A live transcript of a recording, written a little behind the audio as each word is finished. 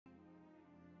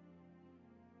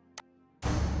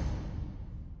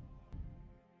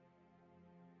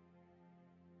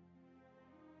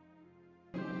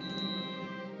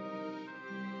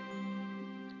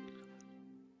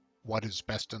what is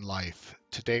best in life.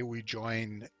 Today we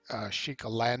join Sheik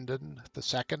Landon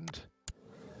II,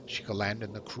 Sheik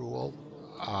Landon the Cruel.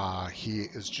 He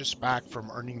is just back from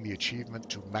earning the achievement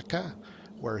to Mecca,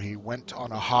 where he went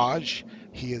on a Hajj.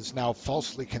 He is now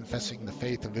falsely confessing the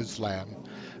faith of Islam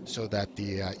so that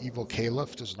the evil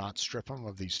Caliph does not strip him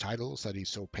of these titles that he's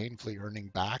so painfully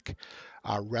earning back.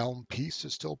 Realm peace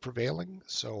is still prevailing,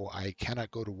 so I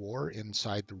cannot go to war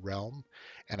inside the realm,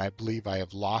 and I believe I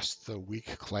have lost the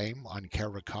weak claim on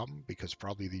Karakum because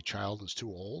probably the child is too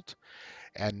old.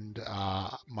 And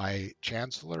my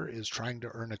chancellor is trying to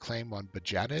earn a claim on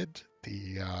Bajanid,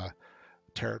 the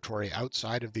territory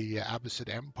outside of the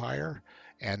Abbasid Empire,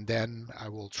 and then I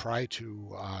will try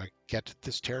to get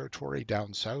this territory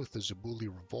down south, the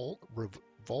Zabuli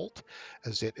revolt,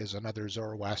 as it is another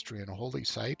Zoroastrian holy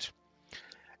site.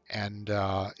 And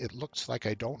it looks like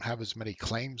I don't have as many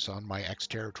claims on my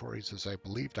ex-territories as I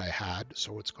believed I had,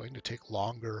 so it's going to take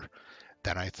longer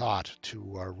than I thought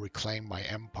to reclaim my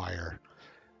empire.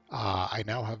 I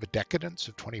now have a decadence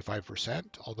of 25%,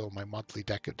 although my monthly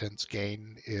decadence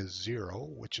gain is 0,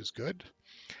 which is good.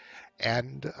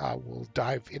 And we'll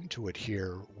dive into it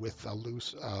here with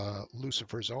a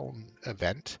Lucifer's Own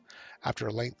event. After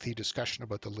a lengthy discussion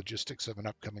about the logistics of an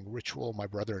upcoming ritual, my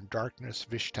brother in darkness,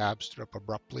 Vishtab, stood up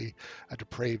abruptly, a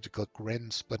depraved grin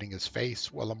splitting his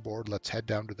face. Well on board, let's head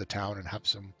down to the town and have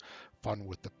some fun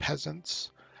with the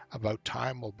peasants. About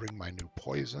time, we'll bring my new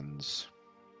poisons.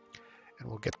 And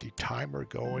we'll get the timer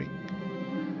going.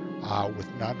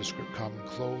 With nondescript common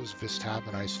clothes, Vishtab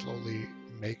and I slowly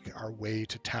make our way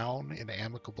to town in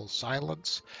amicable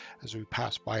silence. As we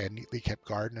pass by a neatly kept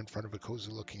garden in front of a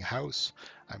cozy-looking house,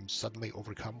 I'm suddenly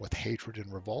overcome with hatred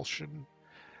and revulsion.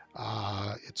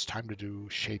 It's time to do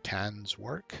Shaitan's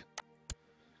work.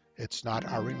 It's not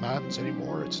Ahriman's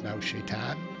anymore, it's now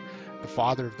Shaitan. The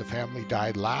father of the family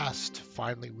died last.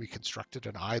 Finally, we constructed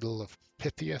an idol of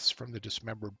Pythias from the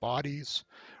dismembered bodies,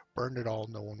 burned it all,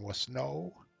 no one must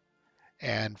know.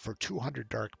 And for 200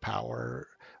 dark power,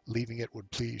 leaving it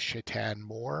would please Shaitan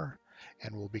more,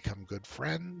 and we'll become good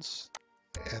friends.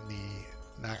 And the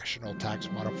national tax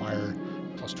modifier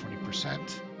plus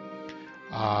 20%.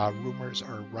 Rumors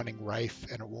are running rife,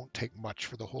 and it won't take much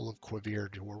for the whole of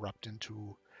Quivir to erupt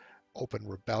into open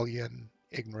rebellion.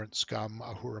 Ignorant scum,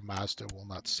 Ahura Mazda will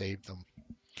not save them.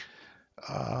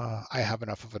 I have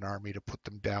enough of an army to put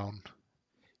them down,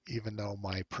 even though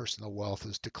my personal wealth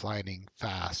is declining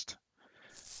fast,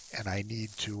 and I need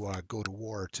to go to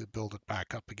war to build it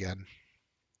back up again.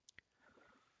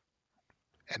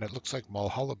 And it looks like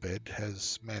Mulhalabid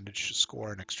has managed to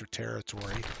score an extra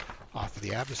territory off of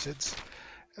the Abbasids.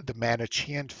 The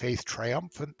Manichaean faith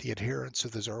triumphant, the adherents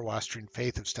of the Zoroastrian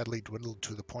faith have steadily dwindled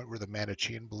to the point where the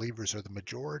Manichaean believers are the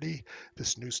majority.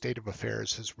 This new state of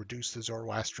affairs has reduced the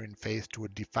Zoroastrian faith to a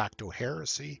de facto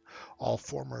heresy. All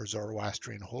former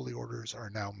Zoroastrian holy orders are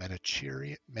now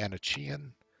Manichaean.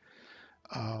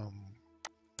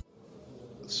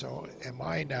 So am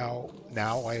I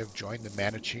now I have joined the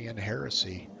Manichaean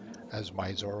heresy as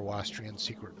my Zoroastrian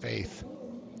secret faith.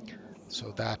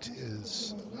 So that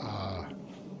is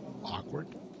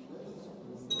awkward.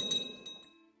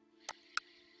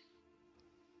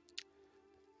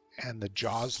 And the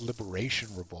Jaws Liberation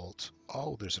Revolt.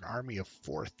 Oh, there's an army of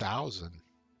 4,000.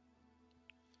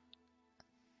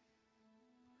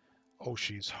 Oh,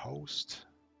 she's host,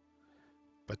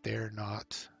 but they're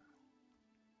not.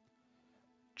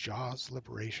 Jaws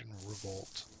Liberation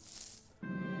Revolt.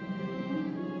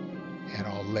 And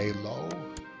I'll lay low.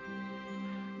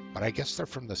 But I guess they're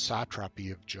from the satrapy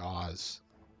of Jaws.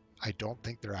 I don't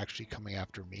think they're actually coming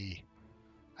after me.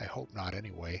 I hope not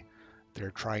anyway. They're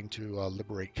trying to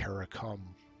liberate Karakum.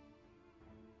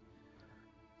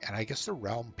 And I guess the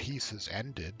realm peace has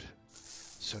ended.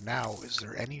 So now, is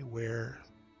there anywhere...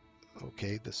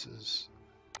 Okay, this is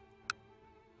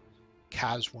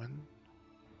Kazwin.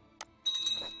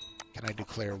 Can I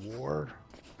declare war?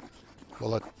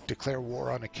 Will it declare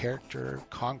war on a character?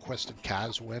 Conquest of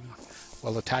Kazwin.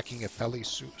 While attacking a fellow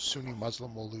Sunni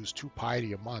Muslim will lose 2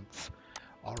 piety a month.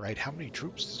 Alright, how many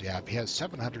troops does he have? He has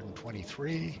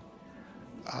 723.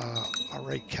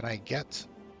 Alright, can I get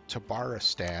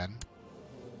Tabaristan?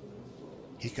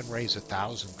 He can raise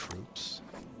 1,000 troops.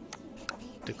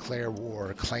 Declare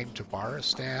war. Claim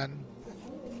Tabaristan.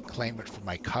 Claim it for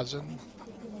my cousin.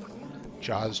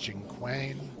 Jaws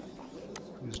Jinquain.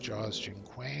 Who's Jaws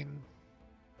Jinquain?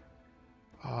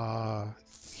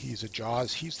 He's a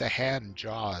Jaws. He's the hand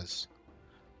Jaws.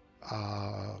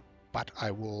 But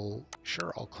I will...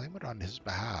 Sure, I'll claim it on his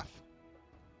behalf.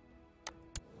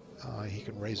 He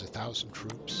can raise 1,000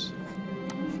 troops.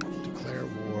 Declare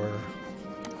war.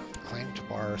 claim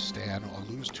Tabaristan. I'll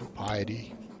lose 2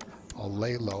 piety. I'll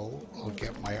lay low. I'll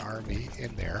get my army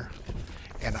in there.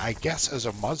 And I guess as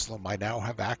a Muslim, I now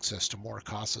have access to more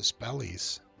casus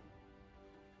bellis.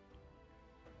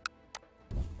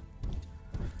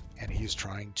 And he's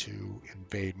trying to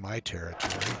invade my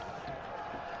territory.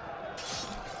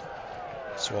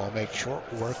 So I'll make short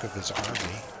work of his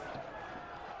army.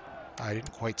 I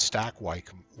didn't quite stack wipe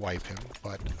him,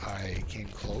 but I came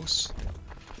close.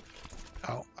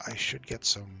 Oh, I should get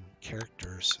some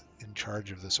characters in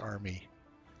charge of this army.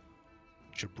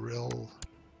 Jabril.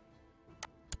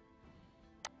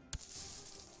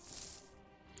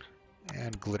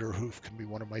 And Glitterhoof can be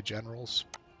one of my generals.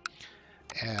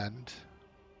 And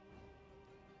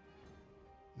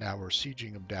now we're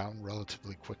sieging him down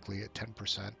relatively quickly at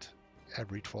 10%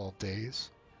 every 12 days.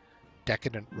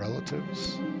 Decadent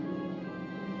relatives.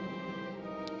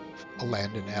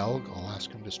 Alandon Elg, I'll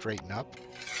ask him to straighten up.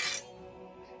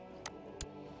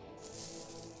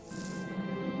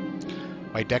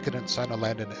 My decadent son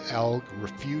Alandon Elg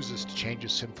refuses to change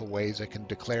his sinful ways. I can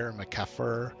declare him a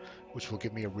kafir, which will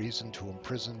give me a reason to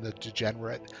imprison the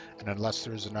degenerate, and unless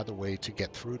there is another way to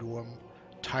get through to him,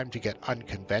 time to get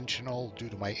unconventional due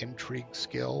to my intrigue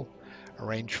skill.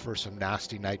 Arrange for some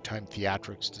nasty nighttime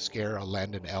theatrics to scare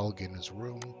Alandon Elg in his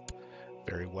room.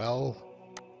 Very well.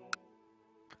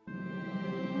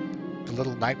 The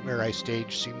little nightmare I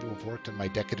staged seemed to have worked on my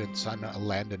decadent son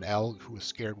Alandon Elg, who was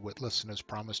scared witless and has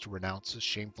promised to renounce his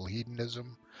shameful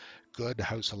hedonism. Good,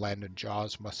 House Alandon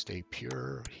Jaws must stay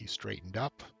pure. He straightened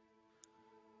up.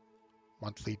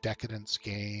 Monthly decadence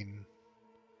gain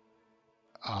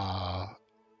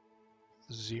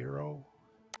 0.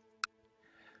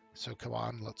 So come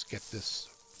on, let's get this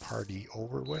party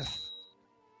over with.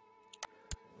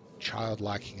 Child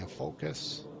lacking a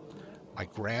focus. My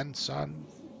grandson.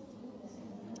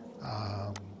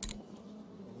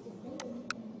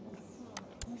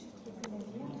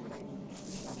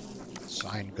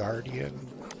 Sign Guardian.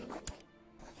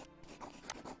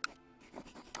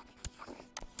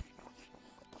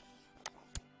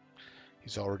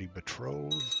 He's already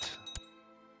betrothed.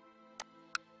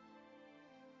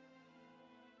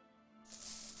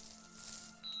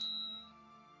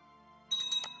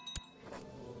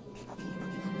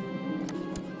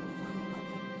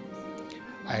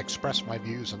 I expressed my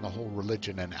views on the whole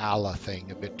religion and Allah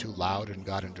thing a bit too loud and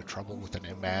got into trouble with an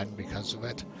imam because of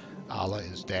it. Allah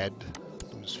is dead.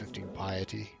 Lose 15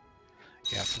 piety.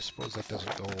 Yes, I suppose that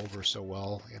doesn't go over so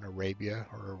well in Arabia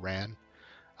or Iran.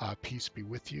 Peace be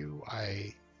with you.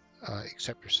 I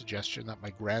accept your suggestion that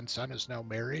my grandson is now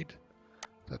married.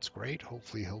 That's great.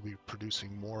 Hopefully he'll be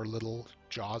producing more little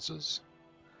Jawses.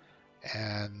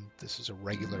 And this is a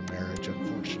regular marriage,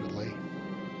 unfortunately.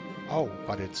 Oh,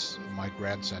 but it's my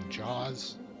grandson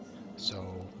Jaws, so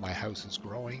my house is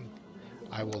growing.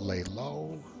 I will lay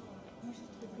low.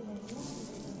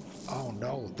 Oh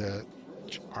no, the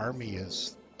army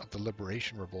of the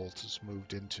Liberation Revolt has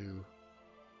moved into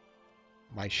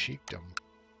my sheikdom.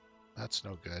 That's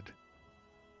no good.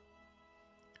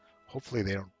 Hopefully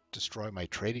they don't destroy my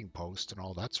trading post and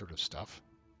all that sort of stuff.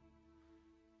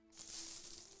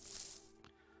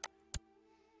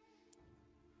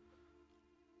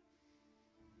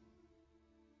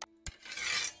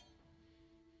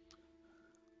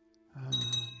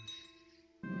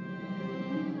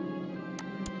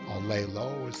 I'll lay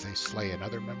low as they slay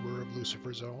another member of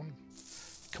Lucifer's own.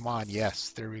 Come on, yes,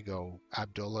 there we go.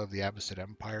 Abdullah of the Abbasid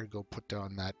Empire, go put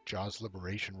down that Jaws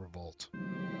Liberation Revolt.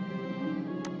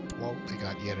 Whoa, they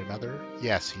got yet another.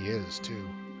 Yes, he is too,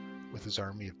 with his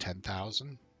army of 10,000.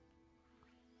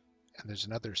 And there's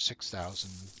another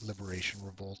 6,000 Liberation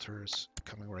Revolters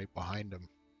coming right behind him.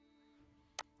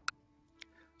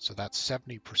 So that's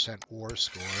 70% war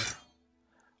score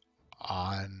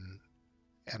on,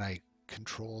 and I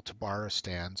control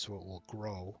Tabaristan, so it will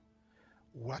grow.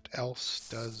 What else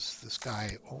does this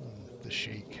guy own, the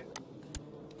Sheik?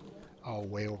 Oh,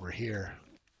 way over here.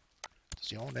 Does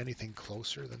he own anything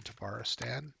closer than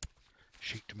Tabaristan?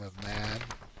 Sheikdom of Man,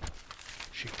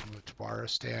 Sheikdom of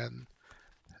Tabaristan,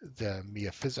 the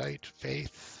Miaphysite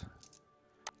faith,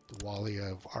 the Wali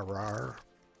of Arar.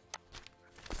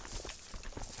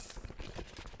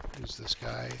 Who's this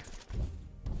guy?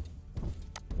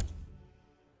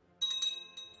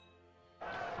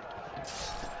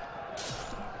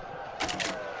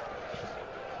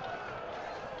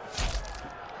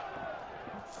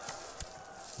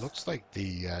 Looks like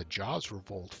the Jaws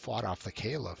Revolt fought off the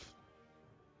Caliph.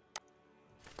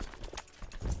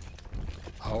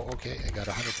 Oh, okay, I got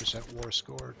 100% war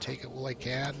score. Take it while I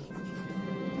can.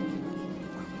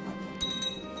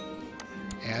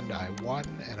 And I won,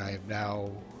 and I have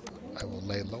now I will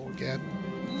lay low again.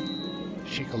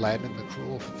 Sheik Alandon the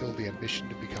Cruel fulfilled the ambition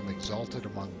to become exalted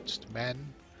amongst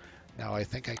men. Now I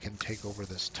think I can take over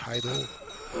this title.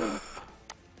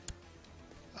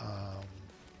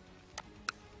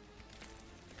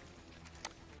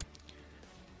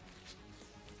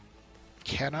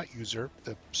 Cannot usurp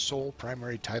the sole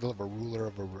primary title of a ruler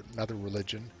of another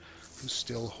religion who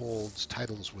still holds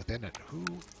titles within it. Who?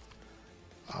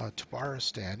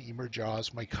 Tabaristan, Emir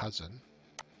Jaws, my cousin.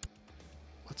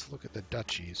 Let's look at the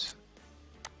duchies.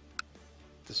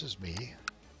 This is me.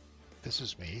 This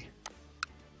is me.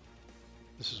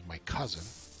 This is my cousin.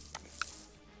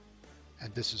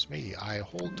 And this is me. I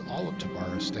hold all of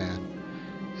Tabaristan.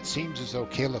 It seems as though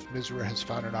Caliph Mizra has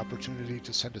found an opportunity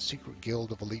to send a secret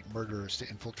guild of elite murderers to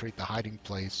infiltrate the hiding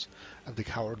place of the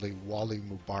cowardly Wali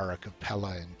Mubarak of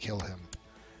Pella and kill him.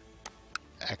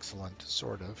 Excellent,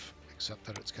 sort of, except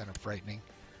that it's kind of frightening.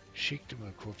 Sheik de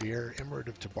Muqawir, Emir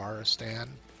of Tabaristan.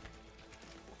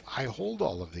 I hold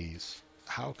all of these.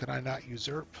 How can I not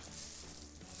usurp?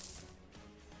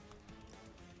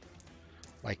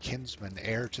 My kinsman,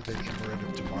 heir to the Emir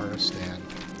of Tabaristan.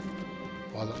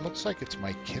 Well, it looks like it's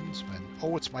my kinsman.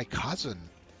 Oh, it's my cousin.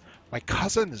 My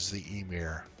cousin is the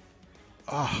Emir.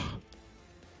 Ah.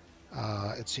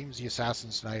 It seems the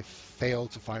assassin's knife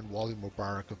failed to find Wali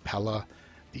Mubarak of Pella.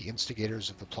 The instigators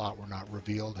of the plot were not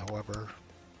revealed, however.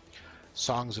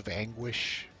 Songs of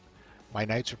anguish. My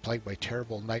nights are plagued by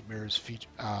terrible nightmares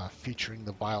featuring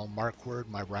the vile Markward,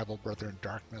 my rival brother in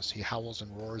darkness. He howls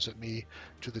and roars at me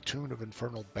to the tune of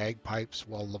infernal bagpipes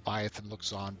while Leviathan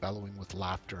looks on, bellowing with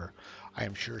laughter. I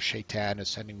am sure Shaitan is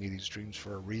sending me these dreams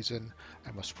for a reason.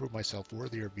 I must prove myself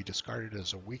worthy or be discarded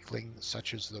as a weakling.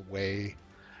 Such is the way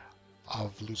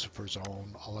of Lucifer's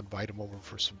own. I'll invite him over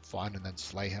for some fun and then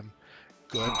slay him.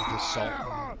 Good, the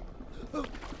Sultan.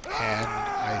 And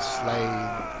I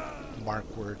slay...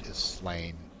 Markward is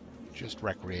slain, just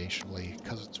recreationally,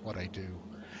 because it's what I do.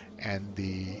 And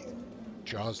the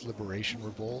Jaws Liberation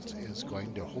Revolt is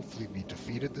going to hopefully be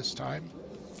defeated this time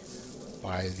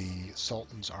by the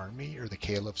Sultan's army, or the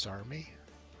Caliph's army.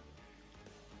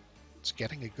 It's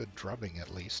getting a good drubbing,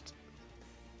 at least.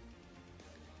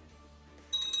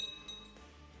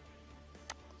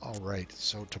 Alright,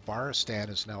 so Tabaristan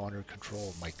is now under control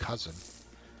of my cousin.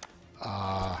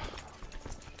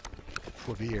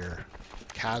 Quavir,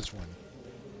 Kazwin.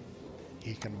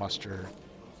 He can muster,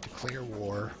 declare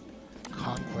war,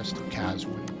 conquest of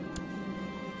Kazwin.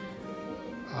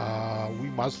 We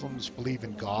Muslims believe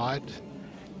in God,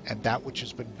 and that which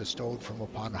has been bestowed from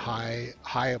upon high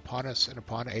upon us and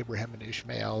upon Abraham and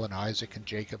Ishmael and Isaac and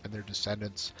Jacob and their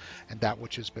descendants, and that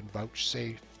which has been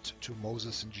vouchsafed to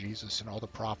Moses and Jesus and all the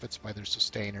prophets by their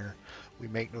sustainer. We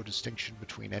make no distinction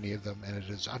between any of them, and it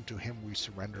is unto him we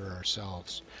surrender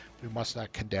ourselves. We must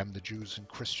not condemn the Jews and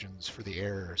Christians for the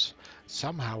errors.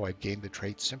 Somehow I've gained the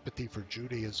trait sympathy for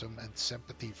Judaism and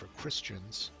sympathy for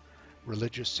Christians.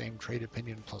 Religious same trait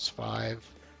opinion +5.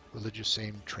 Religious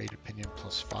same trait opinion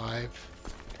 +5.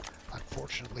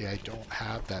 Unfortunately, I don't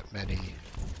have that many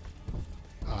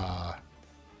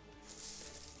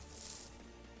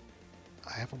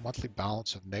I have a monthly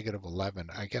balance of -11.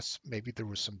 I guess maybe there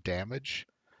was some damage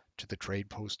to the trade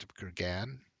post of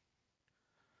Gurgan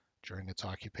during its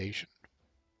occupation.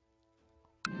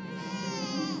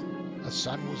 A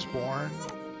son was born.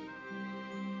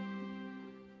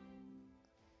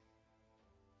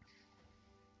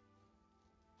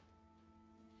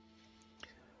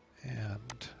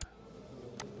 And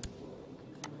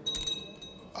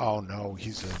oh no,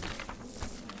 he's in.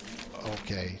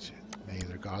 Okay, may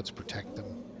their gods protect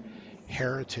them.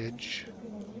 Heritage.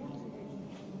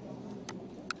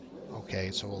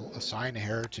 Okay, so we'll assign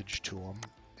heritage to him,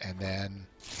 and then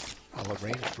I'll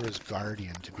arrange for his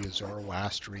guardian to be a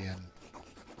Zoroastrian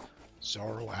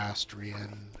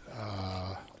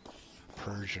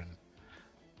Persian.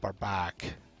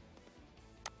 Barbak.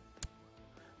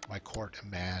 My court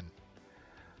man.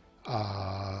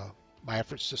 My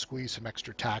efforts to squeeze some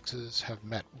extra taxes have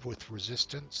met with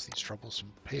resistance, these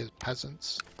troublesome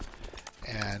peasants,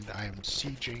 and I am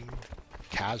sieging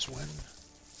Kazwin,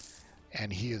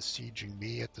 and he is sieging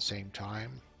me at the same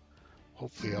time.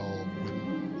 Hopefully I'll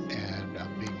win, and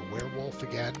I'm being a werewolf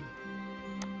again.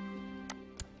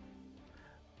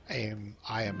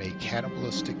 I am a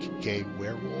cannibalistic gay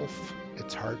werewolf.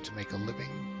 It's hard to make a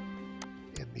living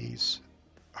in these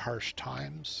harsh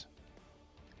times,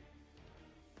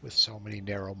 with so many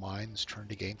narrow minds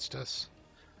turned against us.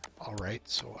 Alright,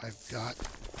 so I've got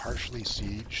partially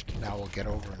sieged. Now I'll get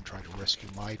over and try to rescue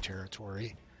my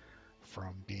territory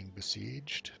from being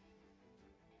besieged.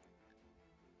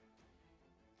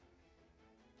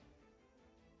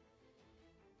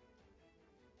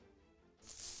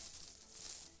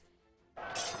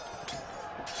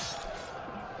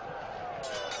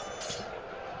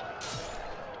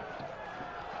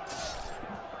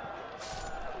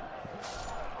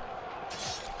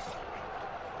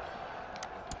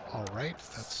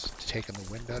 taken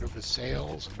the wind out of his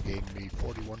sails and gained me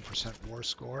 41% war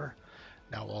score.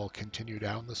 Now I'll continue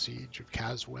down the siege of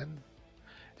Kazwin.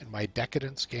 And my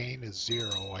decadence gain is 0.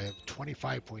 I have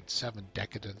 25.7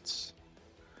 decadence,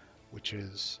 which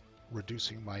is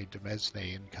reducing my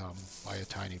Demesne income by a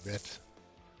tiny bit.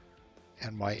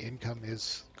 And my income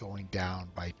is going down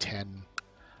by 10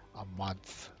 a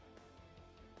month.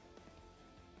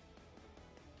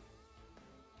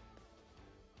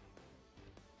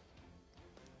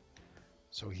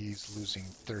 So he's losing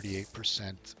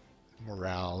 38%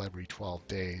 morale every 12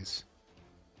 days.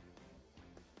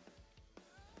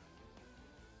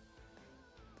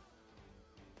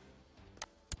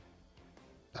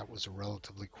 That was a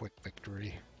relatively quick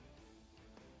victory.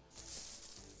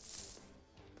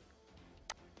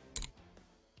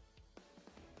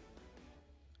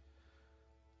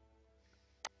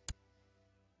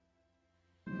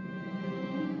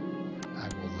 I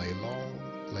will lay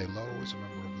low as a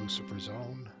member of Lucifer's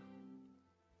Own.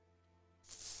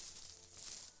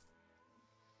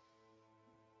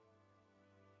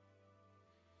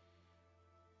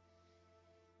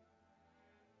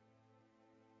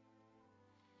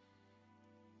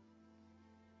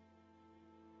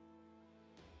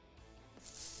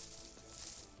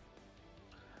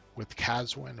 With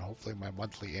Kazwin, hopefully my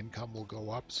monthly income will go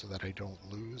up so that I don't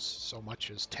lose so much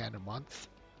as 10 a month.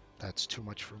 That's too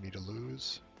much for me to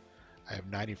lose. I have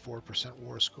 94%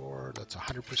 war score, that's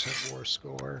 100% war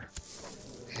score.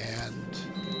 And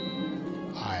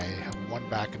I have won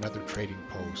back another trading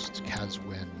post,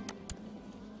 Kazwin.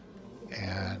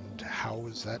 And how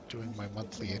is that doing my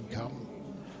monthly income?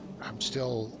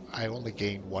 I only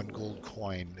gained 1 gold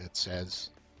coin, it says,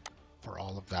 for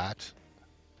all of that.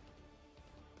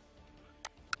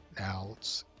 Now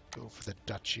let's go for the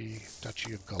Duchy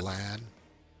of Galan.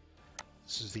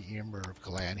 This is the Emir of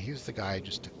Galan. He's the guy I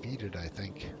just defeated, I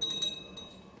think.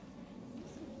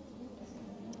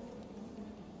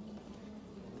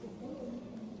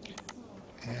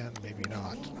 And maybe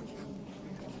not.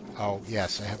 Oh,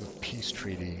 yes, I have a peace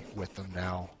treaty with them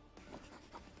now.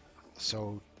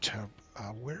 So,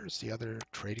 where's the other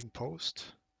trading post?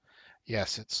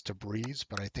 Yes, it's Tabriz,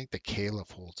 but I think the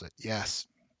Caliph holds it. Yes,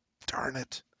 darn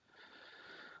it.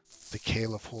 The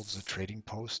Caliph holds the trading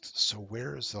post. So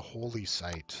where is the holy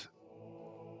site?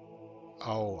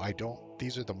 Oh, I don't.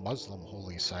 These are the Muslim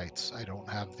holy sites. I don't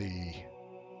have the.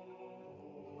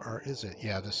 Or is it?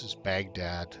 Yeah, this is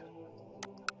Baghdad.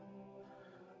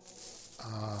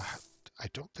 I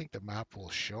don't think the map will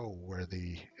show where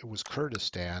it was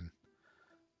Kurdistan.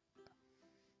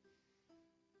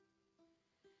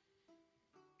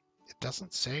 It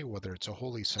doesn't say whether it's a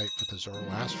holy site for the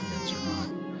Zoroastrians or not.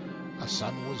 A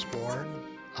son was born,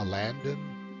 a Landon.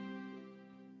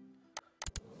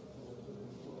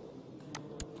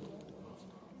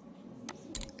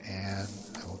 And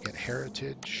I will get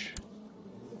heritage.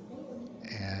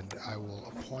 And I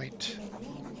will appoint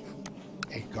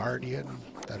a guardian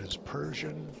that is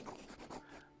Persian,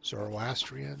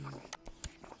 Zoroastrian.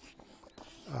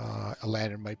 A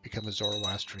Landon might become a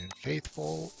Zoroastrian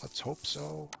faithful. Let's hope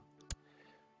so.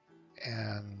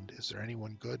 And is there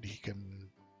anyone good he can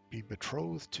be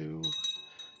betrothed to?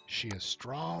 She is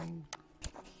strong.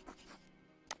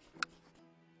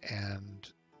 And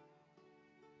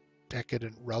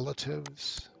decadent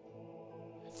relatives.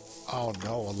 Oh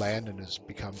no, a Landon has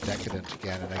become decadent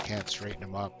again and I can't straighten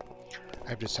him up.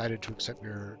 I've decided to accept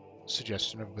your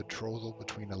suggestion of betrothal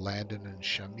between a Landon and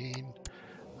Shamin.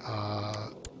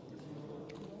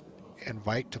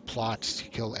 Invite to plot to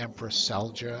kill Empress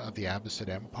Selja of the Abbasid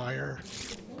Empire.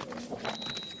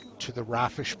 To the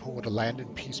Rafish poet, a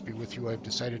Landon, peace be with you. I've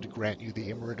decided to grant you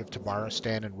the Emir of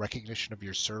Tabaristan in recognition of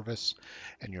your service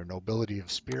and your nobility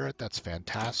of spirit. That's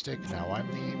fantastic. Now I'm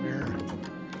the Emir.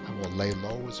 I will lay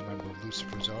low as a member of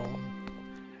Lucifer's Own.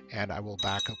 And I will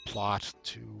back a plot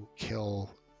to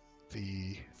kill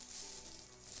the...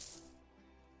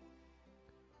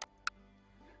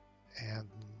 and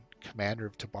commander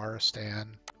of Tabaristan.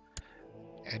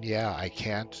 And yeah, I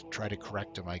can't try to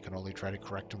correct him. I can only try to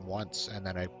correct him once, and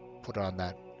then I put on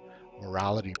that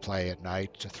morality play at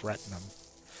night to threaten him.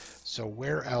 So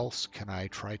where else can I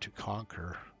try to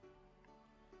conquer?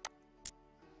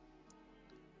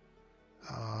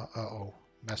 Uh-oh.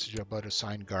 Message about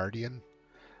assigned guardian.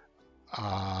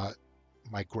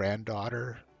 My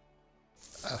granddaughter,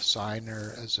 assign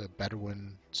her as a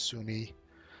Bedouin Sunni.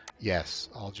 Yes,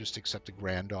 I'll just accept the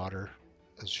granddaughter,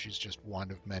 as she's just one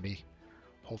of many.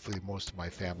 Hopefully most of my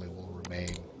family will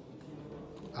remain.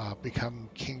 Become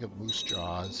King of Moose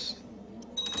Jaws.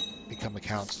 Become a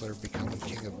counselor, become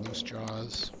King of Moose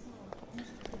Jaws.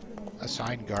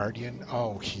 Assign guardian.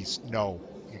 Oh, no,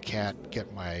 you can't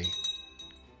get my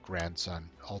grandson.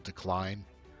 I'll decline.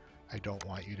 I don't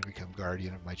want you to become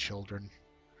guardian of my children.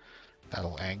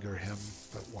 That'll anger him,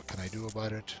 but what can I do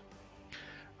about it?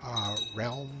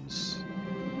 Realms.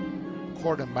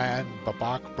 Kordaman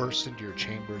Babak burst into your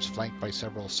chambers, flanked by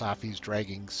several Safis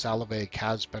dragging Salave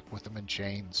Kazbek with them in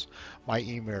chains. My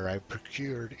Emir, I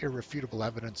procured irrefutable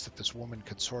evidence that this woman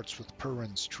consorts with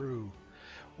Perins true.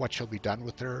 What shall be done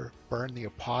with her? Burn the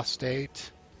apostate?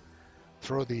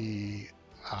 Throw the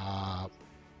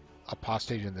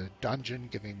apostate in the dungeon,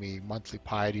 giving me monthly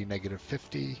piety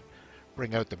 -50.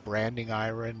 Bring out the branding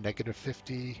iron,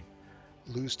 -50.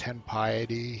 Lose 10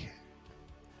 piety.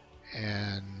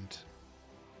 And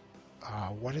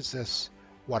what is this?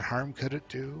 What harm could it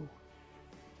do?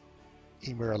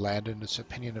 Emir Landon's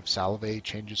opinion of Salve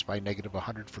changes by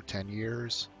 -100 for 10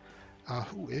 years.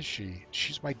 Who is she?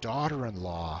 She's my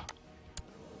daughter-in-law.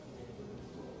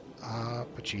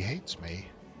 But she hates me.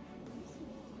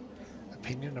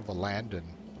 Opinion of a Landon,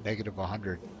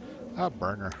 -100.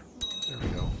 Burn her. There we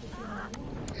go.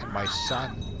 And my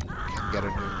son can get a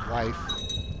new wife.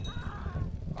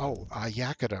 Oh,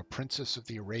 Yakida, Princess of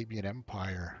the Arabian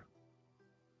Empire.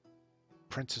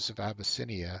 Princess of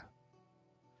Abyssinia.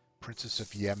 Princess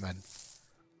of Yemen.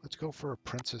 Let's go for a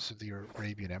Princess of the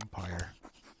Arabian Empire.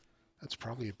 That's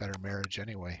probably a better marriage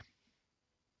anyway.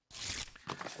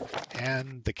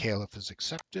 And the Caliph is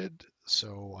accepted,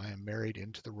 so I am married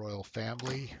into the royal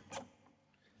family.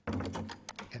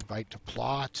 Invite to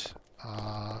plot.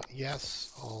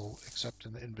 Yes, I'll accept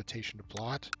an invitation to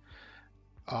plot.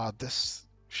 This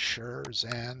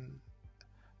Shirzan.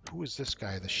 Who is this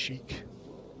guy? The Sheik.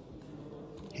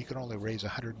 He can only raise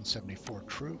 174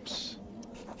 troops.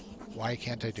 Why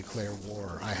can't I declare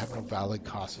war? I have no valid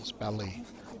casus belli.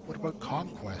 What about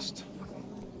conquest?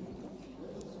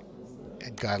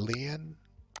 And Galilean?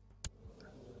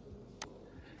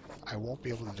 I won't be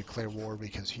able to declare war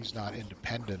because he's not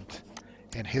independent.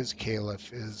 And his Caliph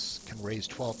can raise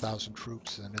 12,000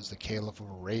 troops and is the Caliph of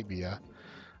Arabia.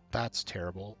 That's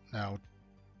terrible. Now,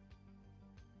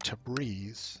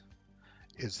 Tabriz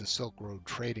is the Silk Road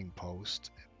trading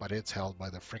post, but it's held by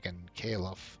the frickin'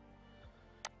 Caliph.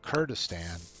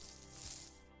 Kurdistan,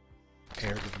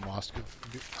 heir to the Moscow.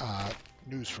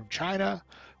 News from China.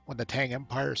 When the Tang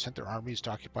Empire sent their armies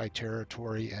to occupy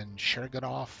territory in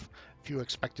Sherganov, few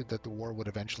expected that the war would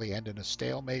eventually end in a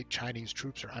stalemate. Chinese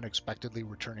troops are unexpectedly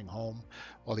returning home,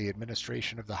 while the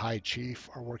administration of the High Chief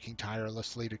are working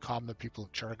tirelessly to calm the people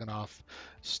of Sherganov,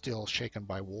 still shaken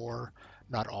by war.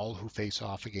 Not all who face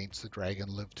off against the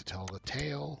dragon live to tell the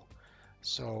tale.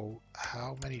 So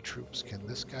how many troops can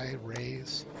this guy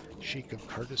raise? Sheik of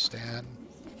Kurdistan.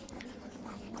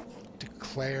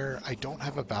 Declare, I don't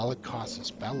have a valid casus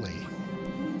belli.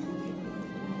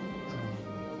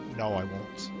 No, I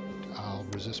won't. I'll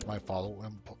resist my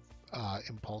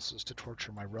impulses to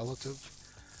torture my relative.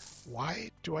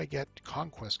 Why do I get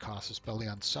conquest casus belli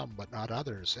on some but not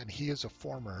others? And he is a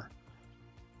former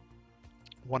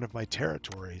one of my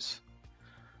territories.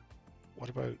 What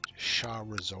about Shah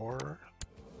Razor?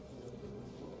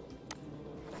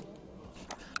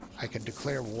 I can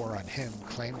declare war on him,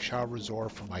 claim Shah Razor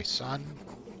for my son.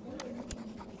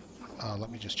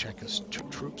 Let me just check his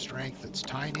troop strength. It's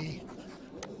tiny.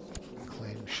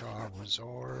 Claim Shah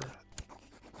Razor.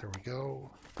 There we go.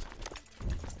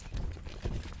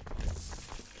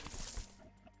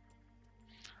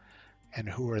 And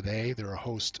who are they? They're a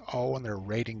host. Oh, and they're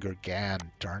raiding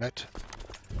Gurgan. Darn it.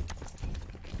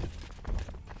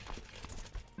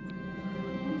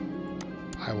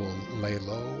 I will lay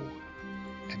low.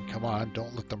 And come on,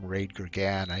 don't let them raid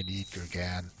Gurgan. I need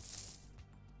Gurgan.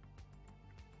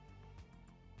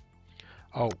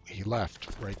 Oh, he left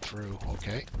right through.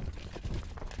 Okay.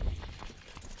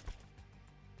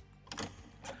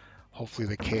 Hopefully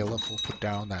the Caliph will put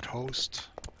down that host.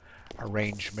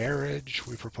 Arranged marriage.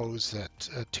 We propose that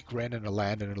Tigran and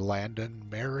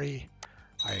Alandon marry.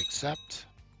 I accept.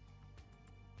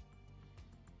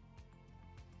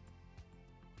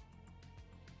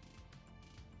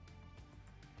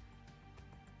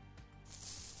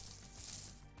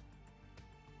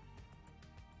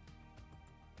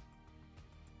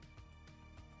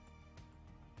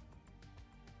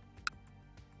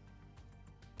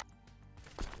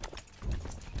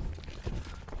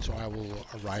 So I will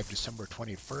arrive December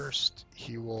 21st.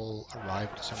 He will arrive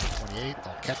December 28th.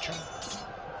 I'll catch him.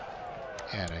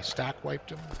 And I stack wiped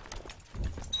him.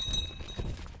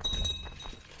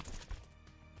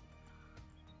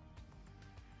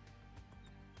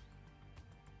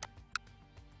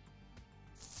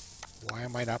 Why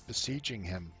am I not besieging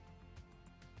him?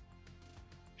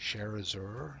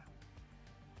 Sherazur.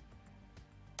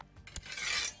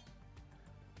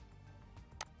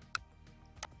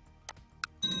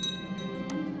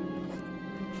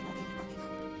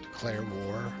 declare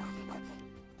war.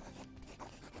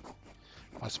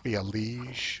 Must be a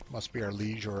liege. Must be our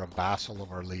liege or a vassal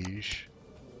of our liege.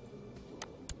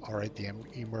 Alright, the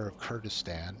Emir of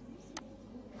Kurdistan.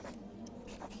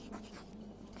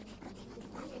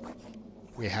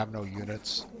 We have no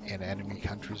units in enemy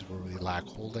countries where we lack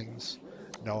holdings.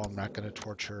 No, I'm not going to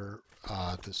torture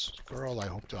this girl. I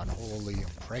hope to unholily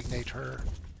impregnate her.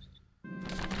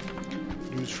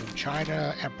 News from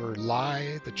China. Emperor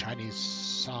Lai, the Chinese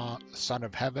son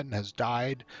of heaven, has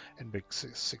died and been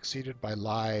succeeded by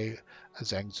Lai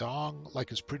Zhangzong. Like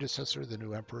his predecessor, the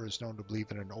new emperor is known to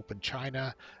believe in an open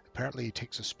China. Apparently, he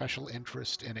takes a special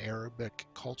interest in Arabic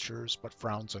cultures but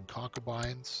frowns on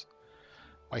concubines.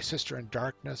 My sister in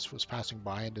darkness was passing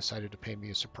by and decided to pay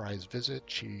me a surprise visit.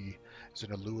 She is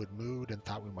in a lewd mood and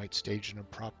thought we might stage an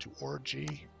impromptu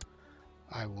orgy.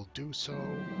 I will do so.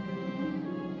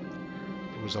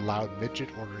 There was a loud midget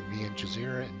ordering me and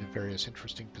Jazeera into various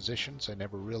interesting positions. I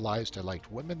never realized I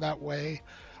liked women that way.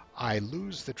 I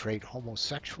lose the trait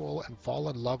homosexual and fall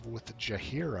in love with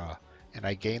Jahira, and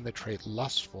I gain the trait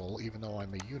lustful even though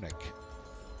I'm a eunuch.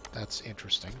 That's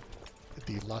interesting.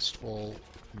 The lustful,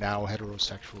 now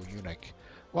heterosexual eunuch.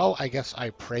 Well, I guess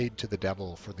I prayed to the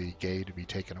devil for the gay to be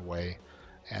taken away,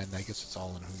 and I guess it's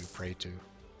all in who you pray to.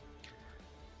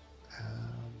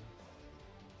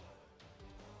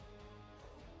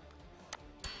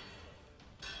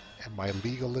 And my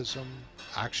legalism,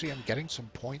 actually I'm getting some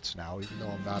points now, even though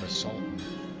I'm not a sultan.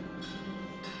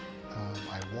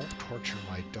 I won't torture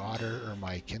my daughter or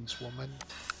my kinswoman.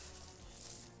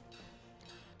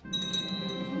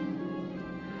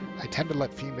 I tend to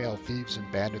let female thieves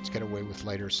and bandits get away with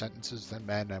lighter sentences than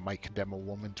men. I might condemn a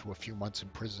woman to a few months in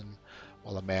prison,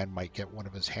 while a man might get one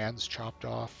of his hands chopped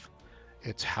off.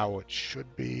 It's how it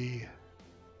should be.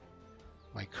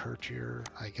 My courtier,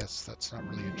 I guess that's not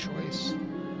really a choice.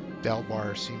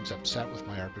 Delbar seems upset with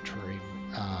my arbitrary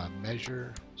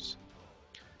measures.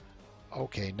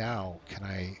 Okay, now can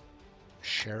I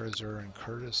Sherazur in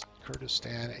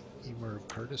Kurdistan, Emir of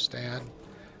Kurdistan,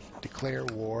 declare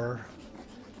war,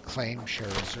 claim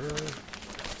Sherazur.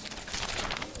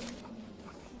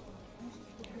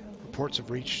 Reports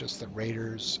have reached us that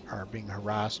raiders are being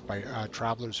harassed by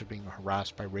travelers are being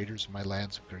harassed by raiders in my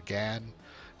lands of Gurgan.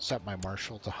 Set my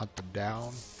marshal to hunt them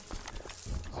down.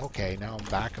 Okay, now I'm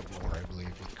back at war, I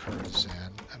believe, with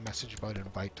Kurdistan. A message about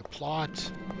invite to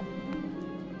plot.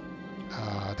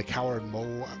 The coward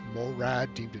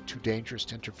Morad deemed it too dangerous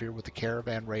to interfere with the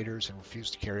caravan raiders and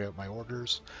refused to carry out my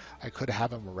orders. I could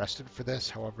have him arrested for this,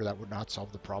 however that would not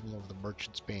solve the problem of the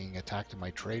merchants being attacked in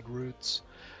my trade routes.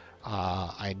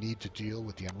 I need to deal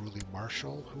with the unruly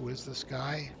marshal. Who is this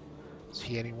guy? Is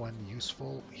he anyone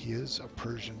useful? He is a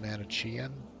Persian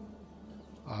Manichaean.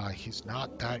 He's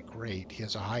not that great. He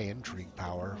has a high intrigue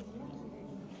power.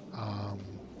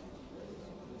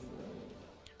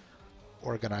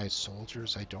 Organized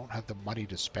soldiers. I don't have the money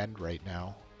to spend right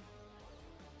now.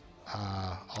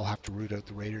 I'll have to root out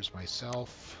the raiders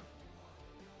myself.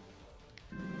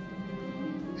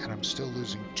 And I'm still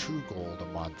losing 2 gold a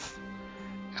month.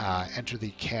 Enter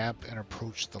the camp and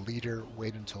approach the leader.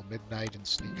 Wait until midnight and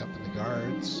sneak up in the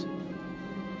guards.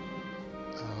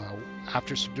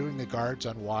 After subduing the guards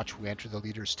on watch, we enter the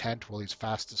leader's tent. While he's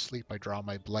fast asleep, I draw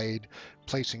my blade,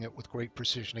 placing it with great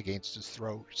precision against his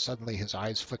throat. Suddenly his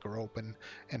eyes flicker open,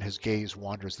 and his gaze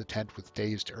wanders the tent with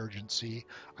dazed urgency.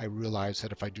 I realize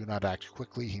that if I do not act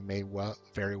quickly, he may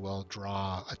very well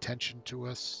draw attention to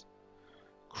us.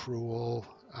 Cruel.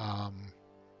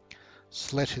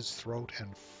 Slit his throat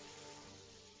and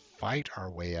fight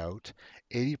our way out.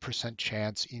 80%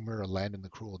 chance Emir Land and the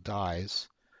Cruel dies.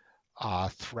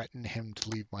 Threaten him to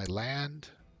leave my land.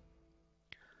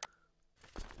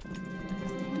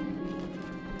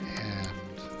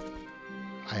 And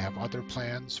I have other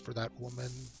plans for that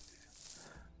woman.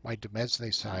 My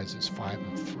Demesne size is 5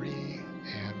 of 3,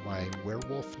 and my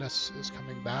werewolfness is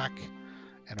coming back,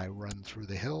 and I run through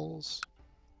the hills.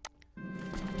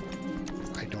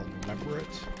 I don't remember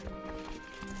it.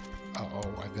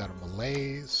 Uh-oh, I've got a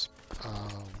malaise.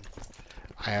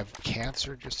 I have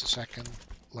cancer. Just a second.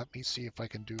 Let me see if I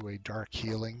can do a dark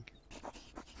healing.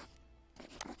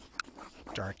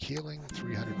 Dark healing,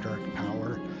 300 dark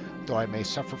power. Though I may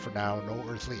suffer for now, no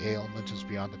earthly ailment is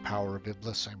beyond the power of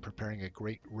Iblis. I'm preparing a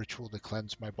great ritual to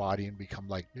cleanse my body and become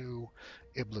like new.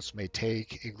 Iblis may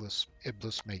take, Iblis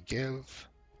may give.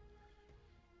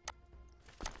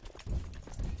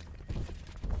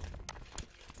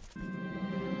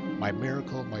 My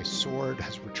miracle, my sword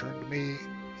has returned to me.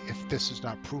 If this is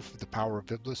not proof of the power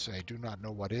of Iblis, I do not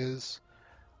know what is.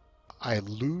 I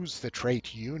lose the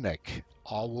trait eunuch.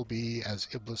 All will be as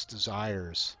Iblis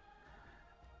desires.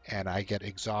 and I get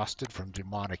exhausted from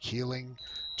demonic healing.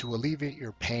 To alleviate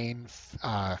your pain,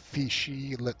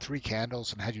 Fishi lit 3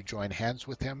 candles and had you join hands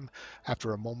with him.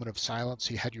 After a moment of silence,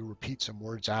 he had you repeat some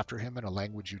words after him in a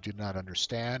language you did not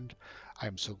understand. I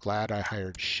am so glad I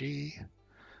hired she.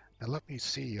 Now let me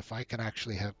see if I can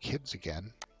actually have kids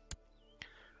again.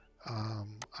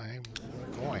 I'm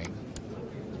going.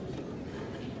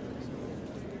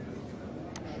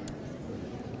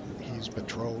 He's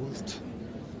betrothed.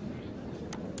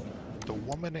 The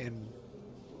woman in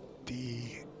the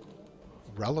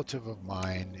relative of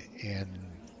mine in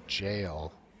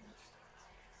jail.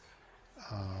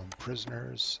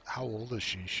 Prisoners. How old is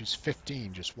she? She's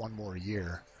 15, just 1 more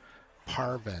year.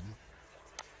 Parvin.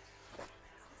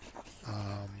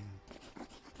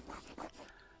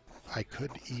 I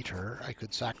could eat her. I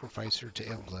could sacrifice her to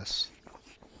Iblis.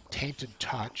 Tainted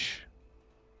touch.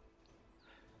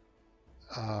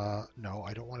 No,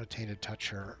 I don't want to tainted touch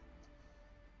her.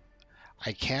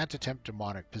 I can't attempt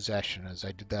demonic possession, as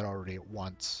I did that already at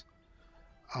once.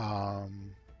 I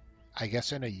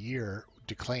guess in a year,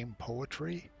 declaim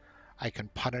poetry. I can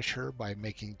punish her by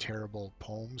making terrible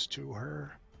poems to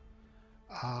her.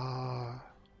 Can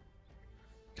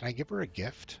I give her a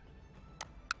gift?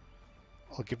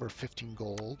 I'll give her 15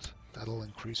 gold. That'll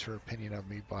increase her opinion of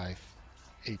me by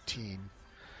 18.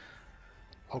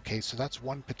 Okay, so that's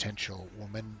one potential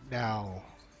woman. Now,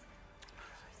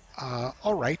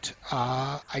 all right.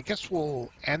 I guess we'll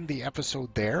end the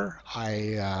episode there.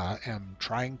 I am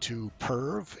trying to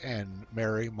perv and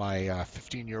marry my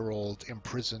 15-year-old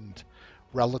imprisoned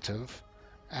relative,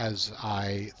 as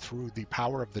I, through the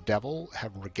power of the devil,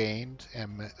 have regained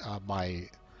my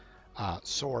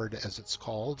sword, as it's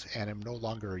called, and am no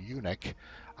longer a eunuch.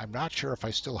 I'm not sure if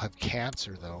I still have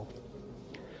cancer, though.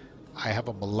 I have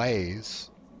a malaise,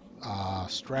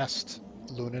 stressed,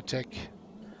 lunatic,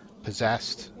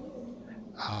 possessed,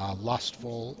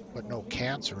 lustful, but no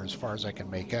cancer as far as I can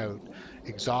make out.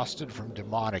 Exhausted from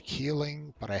demonic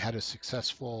healing, but I had a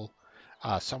successful,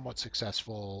 somewhat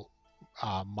successful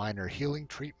minor healing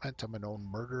treatment. I'm a known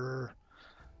murderer.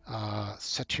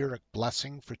 Satiric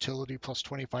blessing, fertility plus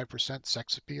 25%,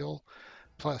 sex appeal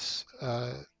plus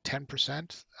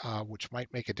 10%, which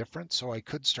might make a difference. So I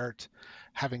could start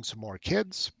having some more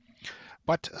kids.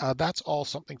 But that's all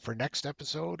something for next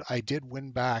episode. I did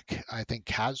win back, I think,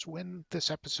 Kazwin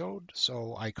this episode.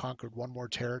 So I conquered 1 more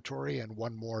territory and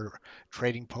 1 more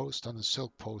trading post on the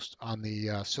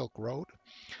Silk Road.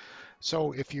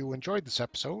 So if you enjoyed this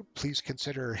episode, please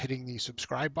consider hitting the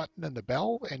subscribe button and the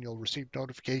bell, and you'll receive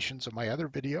notifications of my other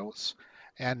videos.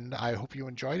 And I hope you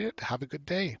enjoyed it. Have a good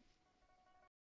day.